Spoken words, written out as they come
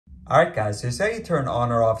Alright guys, this is how you turn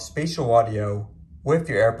on or off spatial audio with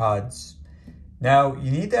your AirPods. Now,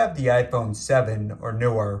 you need to have the iPhone 7 or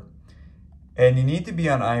newer, and you need to be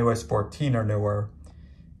on iOS 14 or newer.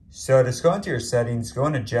 So just go into your settings, go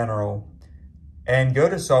into General, and go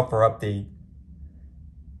to Software Update.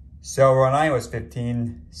 So we're on iOS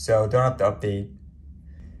 15, so don't have to update.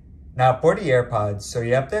 Now for the AirPods, so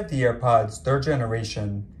you have to have the AirPods 3rd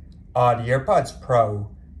generation, the AirPods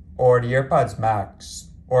Pro, or the AirPods Max,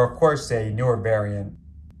 or of course a newer variant.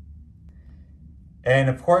 And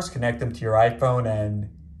of course connect them to your iPhone and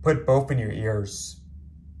put both in your ears.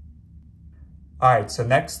 Alright, so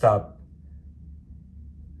next up,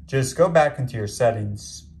 just go back into your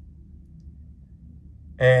settings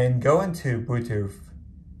and go into Bluetooth.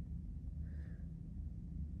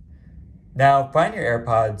 Now find your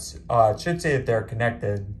AirPods, it should say that they're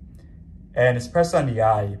connected, and it's pressed on the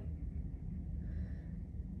eye.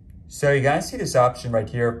 So you guys see this option right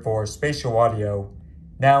here for spatial audio.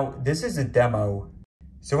 Now this is a demo,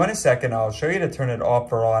 so in a second I'll show you to turn it off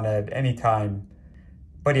or on at any time.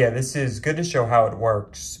 But yeah, this is good to show how it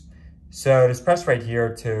works. So just press right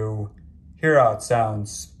here to hear how it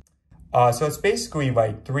sounds. So it's basically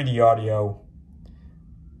like 3D audio,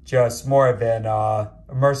 just more of an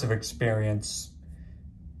immersive experience.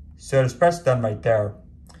 So just press done right there.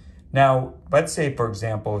 Now, let's say for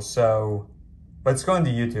example, so let's go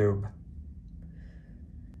into YouTube.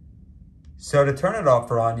 So to turn it off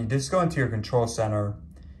or on, you just go into your control center.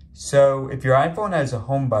 So if your iPhone has a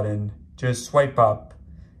home button, just swipe up.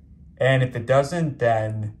 And if it doesn't,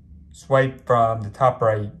 then swipe from the top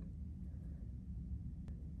right.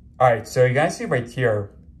 Alright, so you guys see right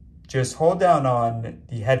here, just hold down on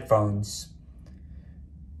the headphones.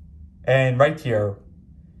 And right here,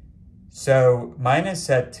 so mine is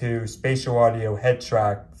set to spatial audio head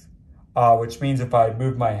track, which means if I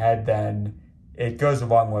move my head, then it goes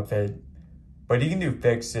along with it. But you can do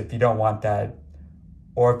fixed if you don't want that.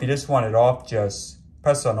 Or if you just want it off, just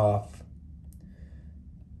press on off.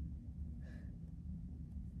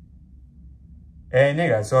 And yeah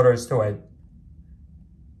guys, all there is to it.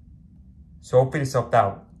 So hopefully this helped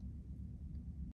out.